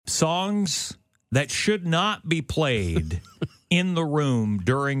songs that should not be played in the room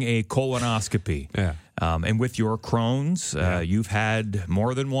during a colonoscopy. Yeah. And with your Crohn's, you've had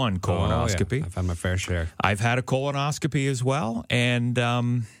more than one colonoscopy. Oh, yeah. I've had my fair share. I've had a colonoscopy as well, and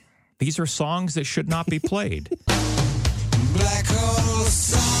these are songs that should not be played. Black hole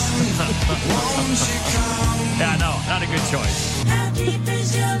sun, won't you come? Yeah, no, not a good choice. How deep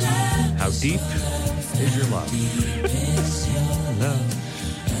is your love? How deep is your love?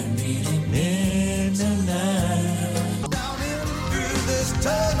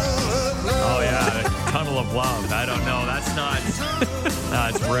 Oh, yeah, tunnel of love. I don't know. That's not.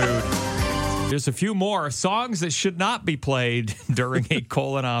 That's rude. There's a few more songs that should not be played during a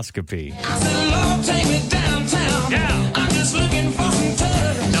colonoscopy. I said, Lord, take me downtown. Yeah. I'm just looking for some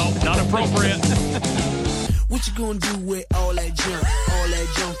touch. No, not appropriate. What you gonna do with all that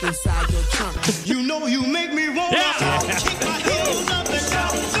junk inside your trunk? You know you make me want to kick my heels up and down,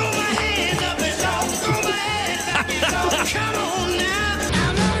 throw my hands up and down, throw my hands up and down. Come on now.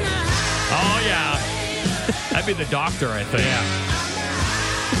 I'm on a high. Oh, yeah. That'd be the doctor, I think. Yeah.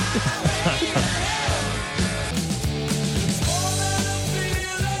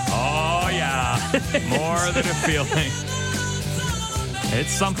 Oh, yeah. More than a feeling.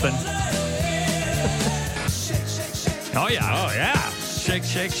 It's something. Oh, yeah. Oh, yeah. Shake,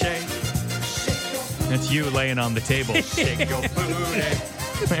 shake, shake. That's you laying on the table. Shake your booty.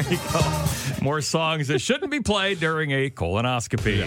 There you go. More songs that shouldn't be played during a colonoscopy.